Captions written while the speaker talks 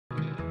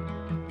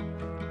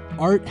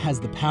art has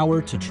the power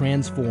to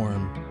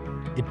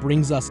transform. It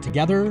brings us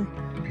together,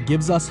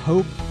 gives us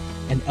hope,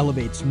 and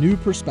elevates new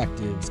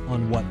perspectives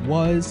on what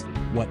was,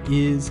 what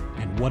is,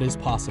 and what is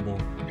possible.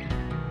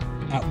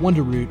 At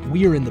WonderRoot,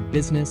 we are in the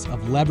business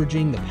of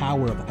leveraging the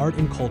power of art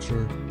and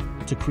culture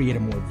to create a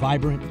more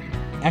vibrant,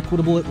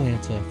 equitable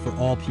Atlanta for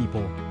all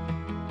people.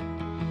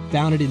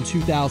 Founded in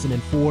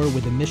 2004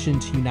 with a mission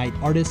to unite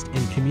artists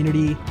and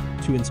community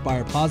to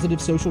inspire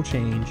positive social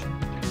change,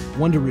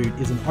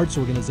 WonderRoot is an arts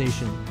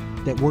organization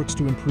that works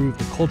to improve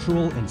the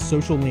cultural and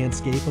social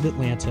landscape of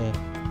Atlanta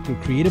through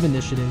creative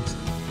initiatives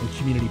and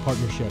community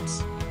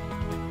partnerships.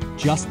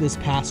 Just this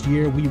past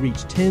year, we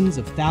reached tens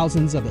of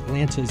thousands of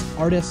Atlanta's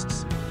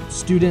artists,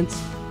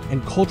 students,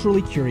 and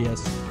culturally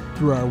curious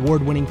through our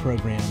award-winning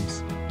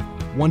programs.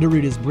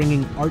 WonderRoot is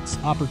bringing arts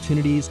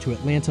opportunities to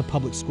Atlanta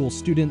public school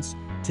students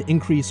to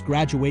increase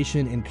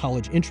graduation and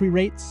college entry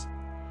rates.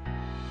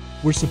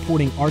 We're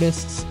supporting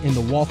artists in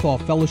the Walthall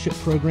Fellowship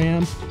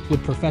Program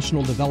with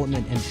professional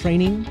development and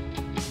training,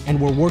 and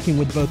we're working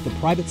with both the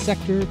private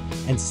sector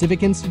and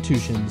civic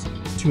institutions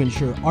to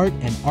ensure art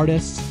and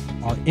artists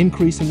are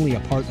increasingly a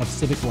part of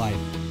civic life.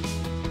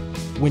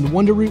 When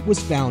WonderRoot was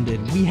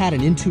founded, we had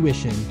an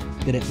intuition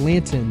that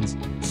Atlantans,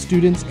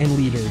 students and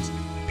leaders,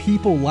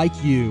 people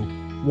like you,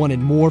 wanted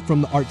more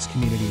from the arts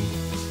community.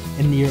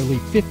 And nearly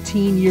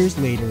 15 years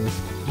later,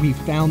 we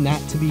found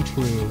that to be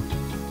true.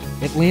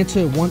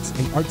 Atlanta wants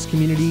an arts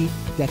community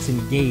that's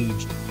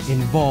engaged,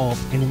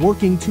 involved, and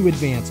working to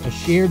advance a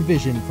shared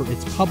vision for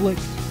its public,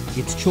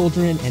 its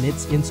children, and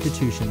its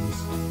institutions.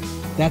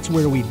 That's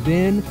where we've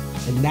been,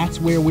 and that's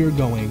where we're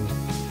going.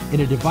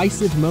 In a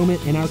divisive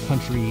moment in our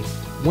country,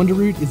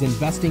 WonderRoot is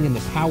investing in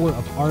the power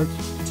of art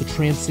to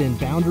transcend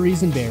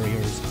boundaries and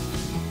barriers.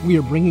 We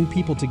are bringing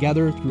people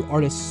together through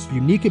artists'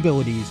 unique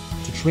abilities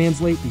to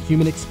translate the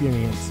human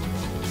experience.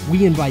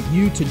 We invite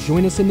you to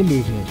join us in the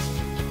movement,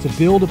 to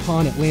build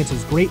upon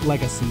Atlanta's great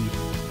legacy,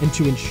 and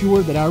to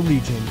ensure that our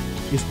region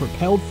is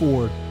propelled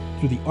forward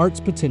through the arts'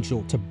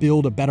 potential to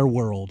build a better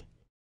world.